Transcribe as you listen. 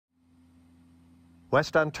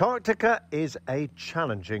West Antarctica is a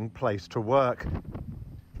challenging place to work.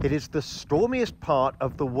 It is the stormiest part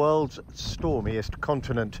of the world's stormiest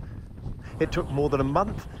continent. It took more than a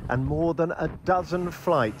month and more than a dozen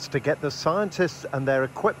flights to get the scientists and their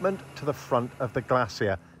equipment to the front of the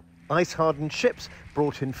glacier. Ice-hardened ships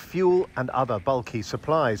brought in fuel and other bulky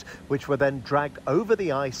supplies, which were then dragged over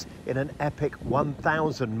the ice in an epic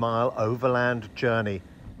 1,000-mile overland journey.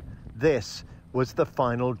 This was the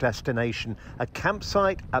final destination, a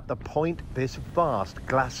campsite at the point this vast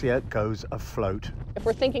glacier goes afloat. If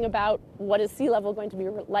we're thinking about what is sea level going to be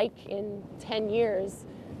like in 10 years,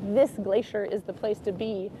 this glacier is the place to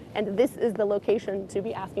be, and this is the location to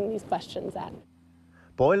be asking these questions at.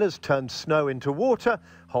 Boilers turned snow into water.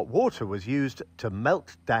 Hot water was used to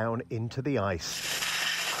melt down into the ice.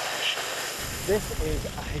 This is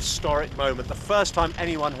a historic moment, the first time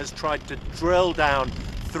anyone has tried to drill down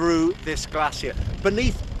through this glacier.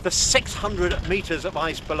 Beneath the 600 meters of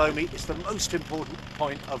ice below me is the most important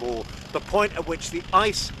point of all, the point at which the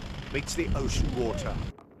ice meets the ocean water.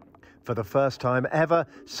 For the first time ever,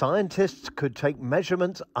 scientists could take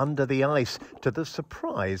measurements under the ice, to the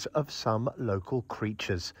surprise of some local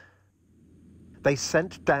creatures. They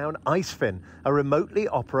sent down Icefin, a remotely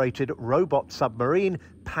operated robot submarine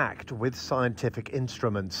packed with scientific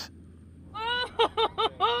instruments.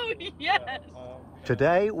 Oh, yes!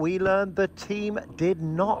 Today, we learned the team did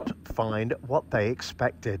not find what they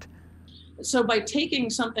expected. So by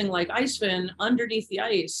taking something like Icefin underneath the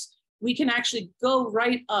ice, we can actually go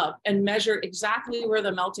right up and measure exactly where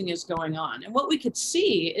the melting is going on. And what we could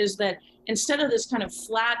see is that instead of this kind of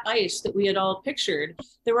flat ice that we had all pictured,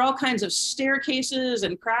 there were all kinds of staircases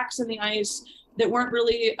and cracks in the ice that weren't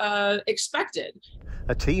really expected.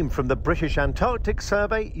 A team from the British Antarctic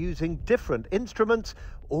Survey, using different instruments,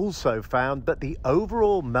 also found that the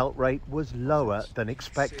overall melt rate was lower than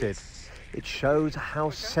expected. It shows how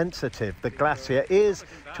sensitive the glacier is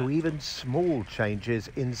to even small changes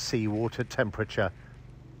in seawater temperature.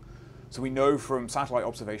 So we know from satellite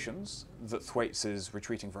observations that Thwaites is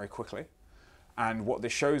retreating very quickly. And what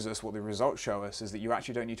this shows us, what the results show us, is that you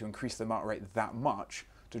actually don't need to increase the melt rate that much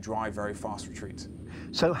to drive very fast retreats.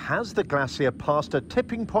 So has the glacier passed a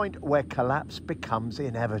tipping point where collapse becomes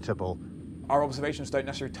inevitable? Our observations don't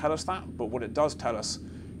necessarily tell us that, but what it does tell us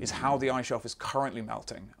is how the ice shelf is currently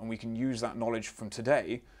melting, and we can use that knowledge from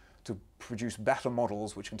today to produce better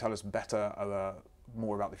models which can tell us better,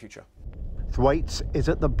 more about the future. Thwaites is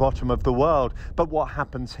at the bottom of the world, but what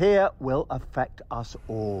happens here will affect us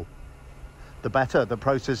all. The better the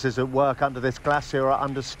processes at work under this glacier are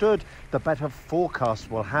understood, the better forecasts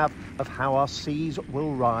we'll have of how our seas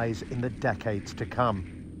will rise in the decades to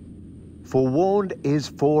come. Forewarned is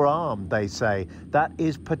forearmed, they say. That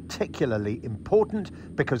is particularly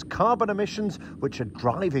important because carbon emissions, which are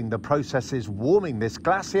driving the processes warming this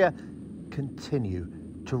glacier, continue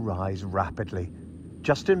to rise rapidly.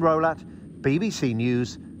 Justin Rolat, BBC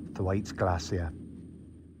News, Thwaites Glacier.